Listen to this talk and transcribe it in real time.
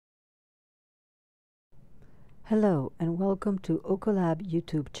Hello and welcome to Ocolab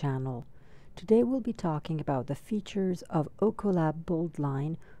YouTube channel. Today we'll be talking about the features of Ocolab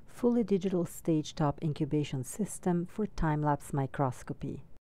BoldLine fully digital stage top incubation system for time-lapse microscopy.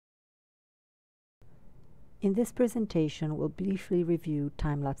 In this presentation we'll briefly review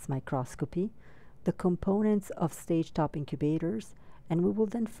time-lapse microscopy, the components of stage top incubators, and we will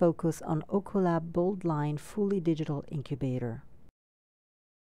then focus on Ocolab BoldLine fully digital incubator.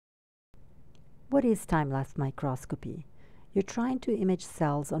 What is time-lapse microscopy? You're trying to image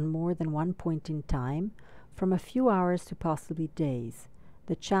cells on more than one point in time, from a few hours to possibly days.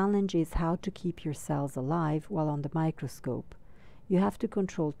 The challenge is how to keep your cells alive while on the microscope. You have to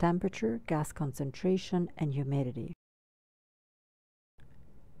control temperature, gas concentration, and humidity.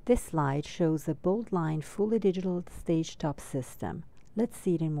 This slide shows the BoldLine fully digital stage top system. Let's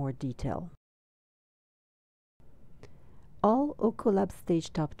see it in more detail. All Ocolab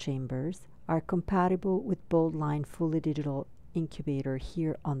stage top chambers are compatible with BoldLine fully digital incubator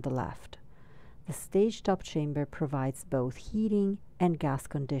here on the left. The stage top chamber provides both heating and gas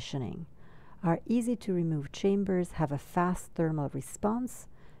conditioning. Our easy to remove chambers have a fast thermal response.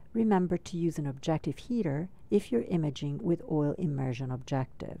 Remember to use an objective heater if you're imaging with oil immersion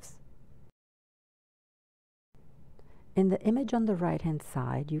objectives. In the image on the right hand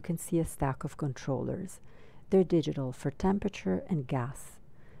side you can see a stack of controllers. They're digital for temperature and gas.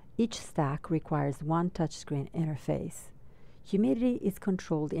 Each stack requires one touchscreen interface. Humidity is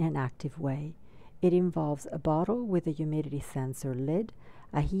controlled in an active way. It involves a bottle with a humidity sensor lid,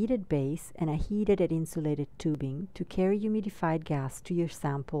 a heated base, and a heated and insulated tubing to carry humidified gas to your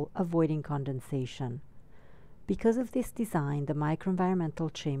sample, avoiding condensation. Because of this design, the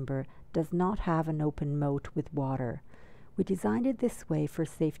microenvironmental chamber does not have an open moat with water. We designed it this way for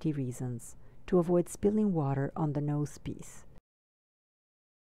safety reasons, to avoid spilling water on the nose piece.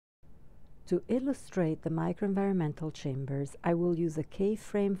 To illustrate the microenvironmental chambers, I will use a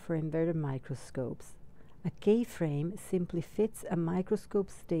K-frame for inverted microscopes. A K-frame simply fits a microscope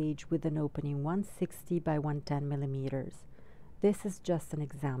stage with an opening 160 by 110 millimeters. This is just an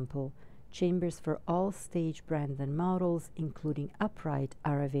example. Chambers for all stage brands and models, including upright,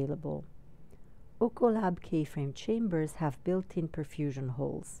 are available. Ocolab K-frame chambers have built-in perfusion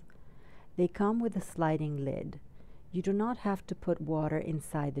holes. They come with a sliding lid. You do not have to put water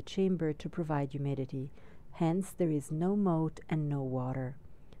inside the chamber to provide humidity, hence there is no moat and no water.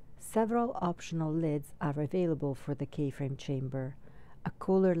 Several optional lids are available for the K-frame chamber. A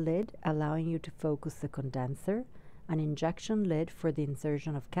Kohler lid allowing you to focus the condenser, an injection lid for the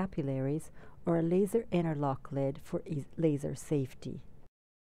insertion of capillaries, or a laser interlock lid for laser safety.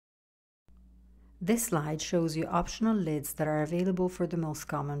 This slide shows you optional lids that are available for the most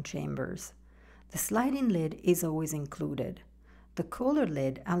common chambers. The sliding lid is always included. The Kohler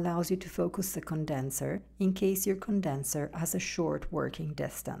lid allows you to focus the condenser in case your condenser has a short working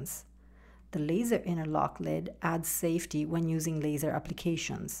distance. The laser interlock lid adds safety when using laser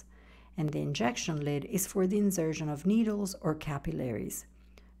applications, and the injection lid is for the insertion of needles or capillaries.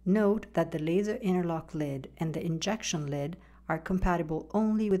 Note that the laser interlock lid and the injection lid are compatible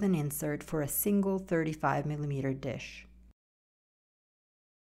only with an insert for a single 35 mm dish.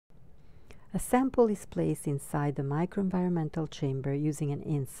 A sample is placed inside the microenvironmental chamber using an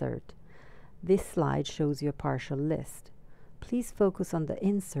insert. This slide shows you a partial list. Please focus on the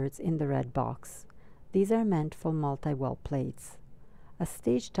inserts in the red box. These are meant for multi-well plates. A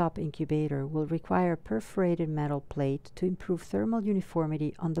stage top incubator will require a perforated metal plate to improve thermal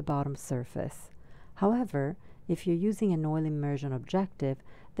uniformity on the bottom surface. However, if you're using an oil immersion objective,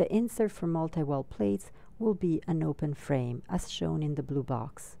 the insert for multi-well plates will be an open frame, as shown in the blue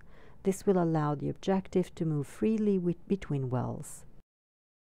box. This will allow the objective to move freely between wells.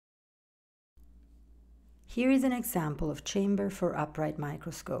 Here is an example of chamber for upright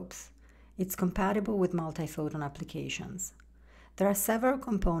microscopes. It's compatible with multiphoton applications. There are several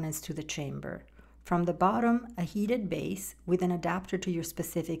components to the chamber. From the bottom, a heated base with an adapter to your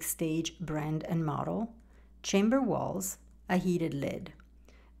specific stage, brand, and model. Chamber walls, a heated lid.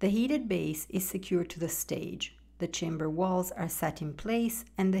 The heated base is secured to the stage. The chamber walls are set in place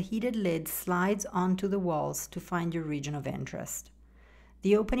and the heated lid slides onto the walls to find your region of interest.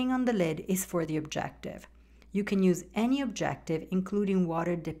 The opening on the lid is for the objective. You can use any objective, including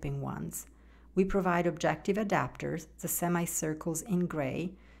water dipping ones. We provide objective adapters, the semicircles in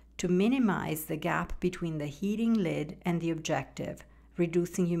gray, to minimize the gap between the heating lid and the objective,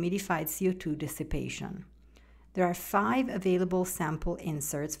 reducing humidified CO2 dissipation. There are 5 available sample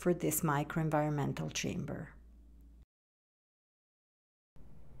inserts for this microenvironmental chamber.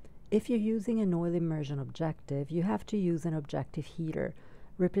 If you're using an oil immersion objective, you have to use an objective heater,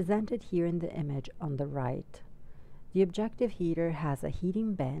 represented here in the image on the right. The objective heater has a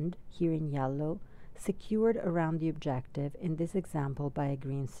heating band, here in yellow, secured around the objective, in this example by a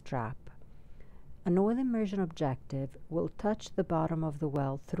green strap. An oil immersion objective will touch the bottom of the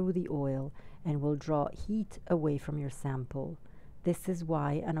well through the oil and will draw heat away from your sample. This is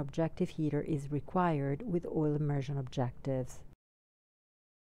why an objective heater is required with oil immersion objectives.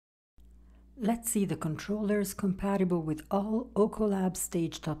 Let's see the controllers compatible with all Ocolab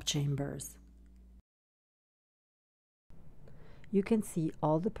stage top chambers. You can see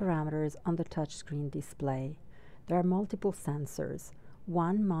all the parameters on the touchscreen display. There are multiple sensors.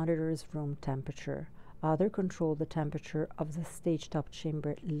 One monitors room temperature, other control the temperature of the stage top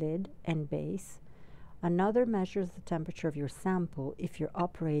chamber lid and base. Another measures the temperature of your sample if you're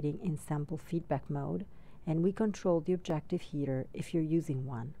operating in sample feedback mode, and we control the objective heater if you're using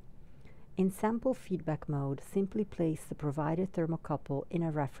one. In sample feedback mode, simply place the provided thermocouple in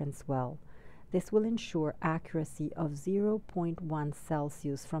a reference well. This will ensure accuracy of 0.1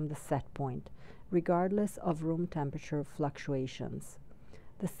 Celsius from the set point, regardless of room temperature fluctuations.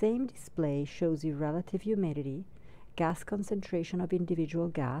 The same display shows you relative humidity, gas concentration of individual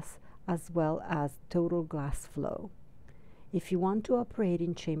gas, as well as total gas flow. If you want to operate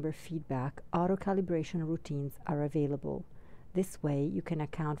in chamber feedback, auto-calibration routines are available. This way, you can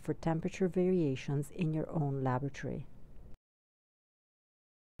account for temperature variations in your own laboratory.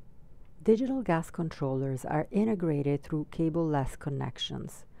 Digital gas controllers are integrated through cable-less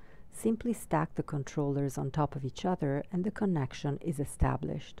connections. Simply stack the controllers on top of each other and the connection is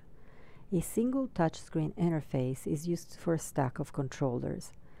established. A single touchscreen interface is used for a stack of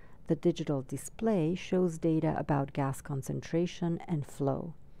controllers. The digital display shows data about gas concentration and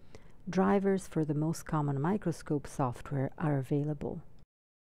flow. Drivers for the most common microscope software are available.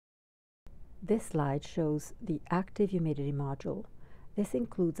 This slide shows the active humidity module. This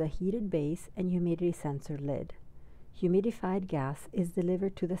includes a heated base and humidity sensor lid. Humidified gas is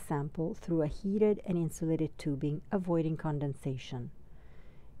delivered to the sample through a heated and insulated tubing, avoiding condensation.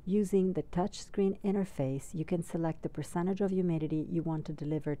 Using the touchscreen interface, you can select the percentage of humidity you want to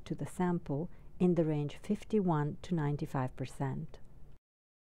deliver to the sample in the range 51 to 95%.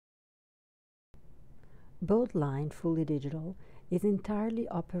 BoldLine Fully Digital is entirely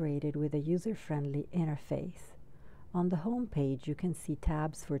operated with a user-friendly interface. On the home page, you can see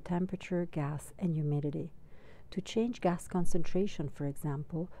tabs for temperature, gas, and humidity. To change gas concentration, for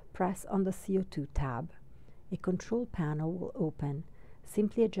example, press on the CO2 tab. A control panel will open.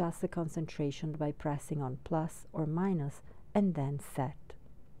 Simply adjust the concentration by pressing on plus or minus and then set.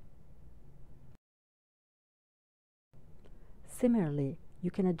 Similarly, you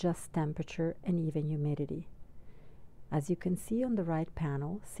can adjust temperature and even humidity. As you can see on the right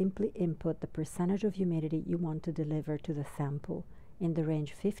panel, simply input the percentage of humidity you want to deliver to the sample in the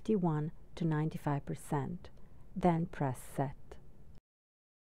range 51 to 95%. Then press Set.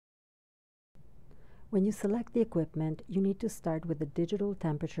 When you select the equipment, you need to start with the digital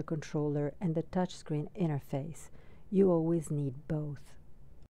temperature controller and the touchscreen interface. You always need both.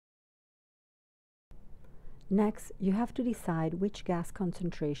 Next, you have to decide which gas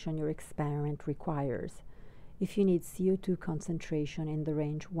concentration your experiment requires. If you need CO2 concentration in the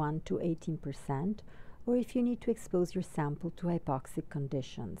range 1 to 18%, or if you need to expose your sample to hypoxic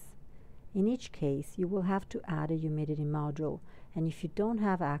conditions. In each case, you will have to add a humidity module, and if you don't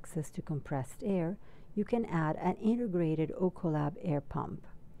have access to compressed air, you can add an integrated Ocolab air pump.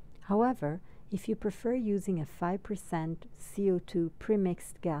 However, if you prefer using a 5% CO2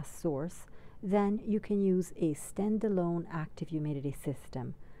 premixed gas source, then you can use a standalone active humidity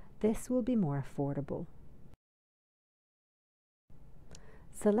system. This will be more affordable.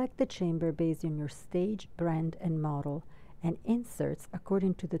 Select the chamber based on your stage, brand, and model, and inserts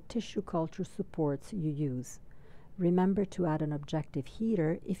according to the tissue culture supports you use. Remember to add an objective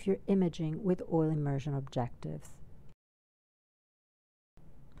heater if you're imaging with oil immersion objectives.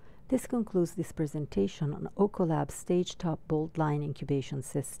 This concludes this presentation on Ocolab's Stage Top BoldLine incubation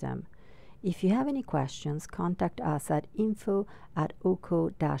system. If you have any questions, contact us at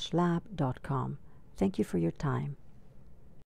info@oco-lab.com. Thank you for your time.